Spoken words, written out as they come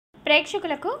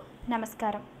ప్రేక్షకులకు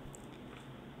నమస్కారం.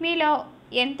 మీలో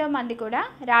ఎంతోమంది కూడా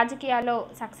రాజకీయాల్లో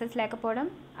సక్సెస్ లేకపోవడం,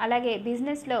 అలాగే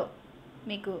బిజినెస్లో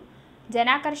మీకు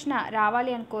జనాకర్షణ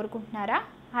రావాలి అని కోరుకుంటున్నారా?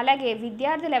 అలాగే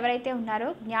విద్యార్థులు ఎవరైతే ఉన్నారో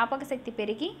జ్ఞాపక శక్తి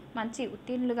పెరిగి మంచి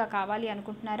ఉత్తీర్ణులుగా కావాలి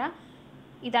అనుకుంటున్నారా?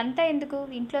 ఇదంతా ఎందుకు?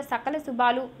 ఇంట్లో సకల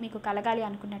శుభాలు మీకు కలగాలి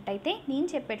అనుకున్నట్టయితే నేను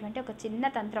చెప్పేటువంటి ఒక చిన్న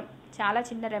తంత్రం, చాలా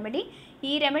చిన్న రెమెడీ.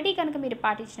 ఈ రెమెడీ కనుక మీరు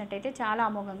పాటించినట్టయితే చాలా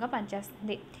అమోఘంగా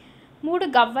పనిచేస్తుంది.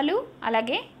 3 గవ్వలు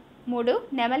అలాగే 3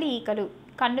 నెమలి ఈకలు,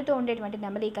 కన్నుతో ఉండేటువంటి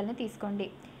నెమలి ఈకలను తీసుకోండి.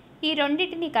 ఈ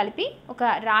రెండింటిని కలిపి ఒక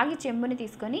రాగి చెంబుని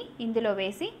తీసుకొని ఇందులో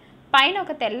వేసి పైన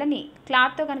ఒక తెల్లని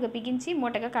క్లాత్తో కనుక బిగించి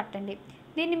మూటగా కట్టండి.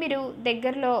 దీన్ని మీరు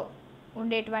దగ్గరలో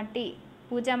ఉండేటువంటి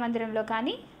పూజా మందిరంలో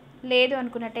కానీ, లేదు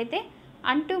అనుకున్నట్టయితే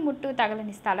అంటు ముట్టు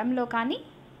తగలని స్థలంలో కానీ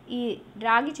ఈ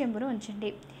రాగి చెంబును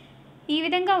ఉంచండి. ఈ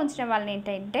విధంగా ఉంచడం వలన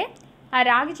ఏంటంటే ఆ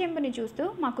రాగి చెంబుని చూస్తూ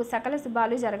మాకు సకల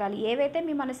శుభాలు జరగాలి, ఏవైతే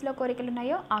మీ మనసులో కోరికలు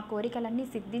ఉన్నాయో ఆ కోరికలన్నీ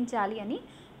సిద్ధించాలి అని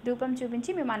ధూపం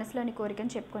చూపించి మీ మనసులోని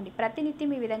కోరికను చెప్పుకోండి.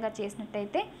 ప్రతినిత్యం ఈ విధంగా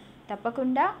చేసినట్టయితే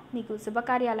తప్పకుండా మీకు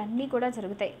శుభకార్యాలన్నీ కూడా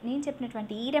జరుగుతాయి. నేను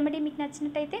చెప్పినటువంటి ఈ రెమెడీ మీకు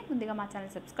నచ్చినట్టయితే ముందుగా మా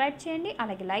ఛానల్ సబ్స్క్రైబ్ చేయండి,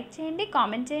 అలాగే లైక్ చేయండి,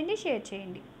 కామెంట్ చేయండి, షేర్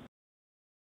చేయండి.